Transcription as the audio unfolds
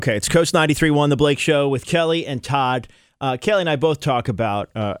Okay, it's Coast 93.1, The Blake Show with Kelly and Todd. Kelly and I both talk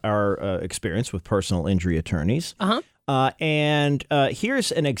about our experience with personal injury attorneys. And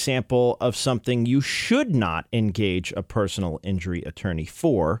here's an example of something you should not engage a personal injury attorney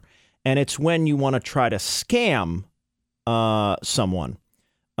for, and it's when you want to try to scam someone.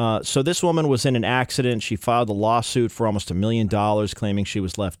 So this woman was in an accident. She filed a lawsuit for almost $1 million, claiming she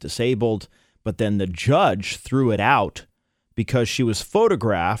was left disabled, but then the judge threw it out because she was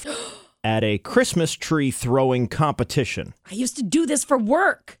photographed at a Christmas tree throwing competition. I used to do this for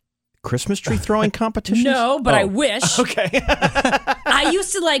work. Christmas tree throwing competitions? No, but I wish. Okay. I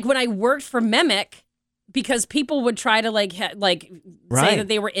used to, when I worked for Mimic, because people would try to, say that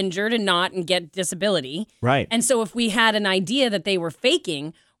they were injured and get disability. Right. And so if we had an idea that they were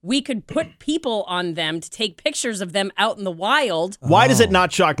faking, we could put people on them to take pictures of them out in the wild. Why does it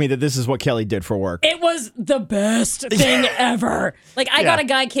not shock me that this is what Kelly did for work? It was the best thing ever. I got a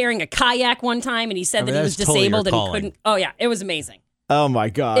guy carrying a kayak one time, and he said that he was disabled and he couldn't. Oh, yeah. It was amazing. Oh, my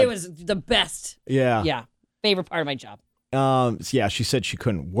God. It was the best. Yeah. Yeah. Favorite part of my job. Yeah, she said she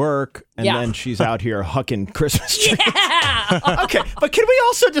couldn't work, and then she's out here hucking Christmas trees. Yeah! Okay, but can we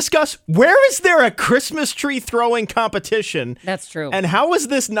also discuss, where is there a Christmas tree throwing competition? That's true. And how is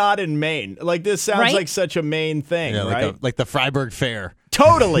this not in Maine? This sounds like such a Maine thing, right? Like the Freiburg Fair.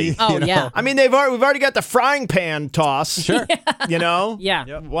 Totally. Oh, yeah. I mean, we've already got the frying pan toss. Sure. You know? Yeah.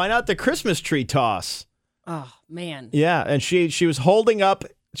 Yep. Why not the Christmas tree toss? Oh, man. Yeah, and she was holding up,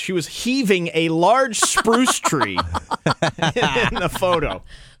 she was heaving a large spruce tree in the photo.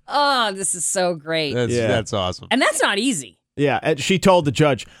 Oh, this is so great. That's awesome. And that's not easy. Yeah, and she told the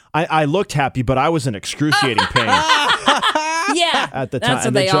judge, I looked happy, but I was in excruciating pain Yeah. at the time. That's what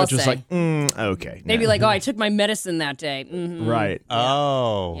and the they all judge was say. like, okay. They'd be like, I took my medicine that day. Mm-hmm. Right.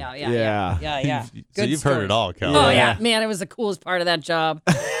 Oh. Yeah. So Good you've heard story. it all, Kelly. Oh, yeah. Man, it was the coolest part of that job.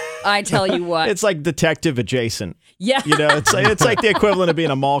 I tell you what. It's like detective adjacent. Yeah. You know, it's like the equivalent of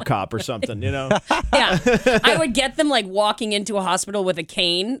being a mall cop or something, you know? Yeah. I would get them walking into a hospital with a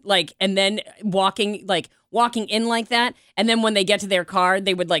cane, and then walking in like that. And then when they get to their car,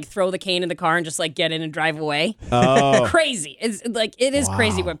 they would throw the cane in the car and just get in and drive away. Oh. Crazy. It is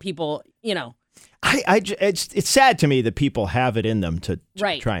crazy what people, It's sad to me that people have it in them to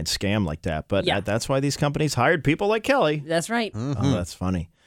Right. try and scam like that. But Yeah. that's why these companies hired people like Kelly. That's right. Oh, that's funny.